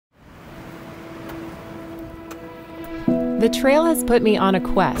The trail has put me on a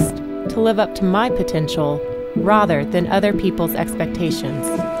quest to live up to my potential rather than other people's expectations.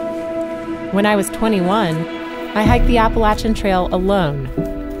 When I was 21, I hiked the Appalachian Trail alone.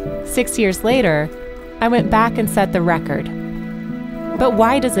 6 years later, I went back and set the record. But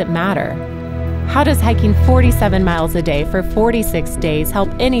why does it matter? How does hiking 47 miles a day for 46 days help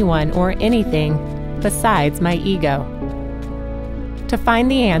anyone or anything besides my ego? To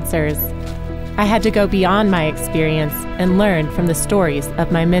find the answers, I had to go beyond my experience and learn from the stories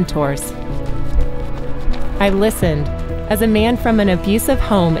of my mentors. I listened as a man from an abusive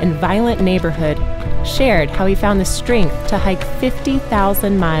home and violent neighborhood shared how he found the strength to hike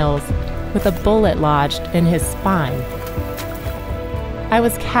 50,000 miles with a bullet lodged in his spine. I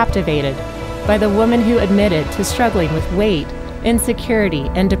was captivated by the woman who admitted to struggling with weight,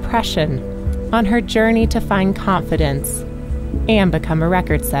 insecurity, and depression on her journey to find confidence and become a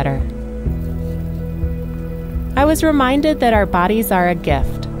record setter. I was reminded that our bodies are a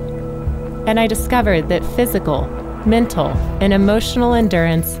gift, and I discovered that physical, mental, and emotional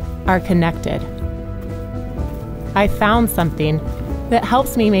endurance are connected. I found something that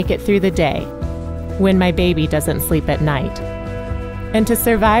helps me make it through the day when my baby doesn't sleep at night, and to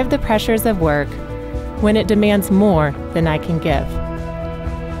survive the pressures of work when it demands more than I can give.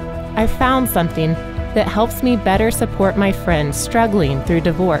 I found something that helps me better support my friends struggling through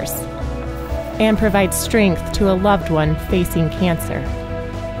divorce and provide strength to a loved one facing cancer.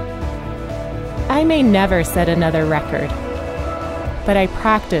 I may never set another record, but I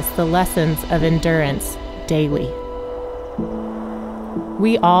practice the lessons of endurance daily.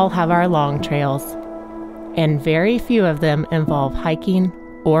 We all have our long trails, and very few of them involve hiking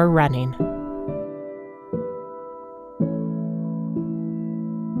or running.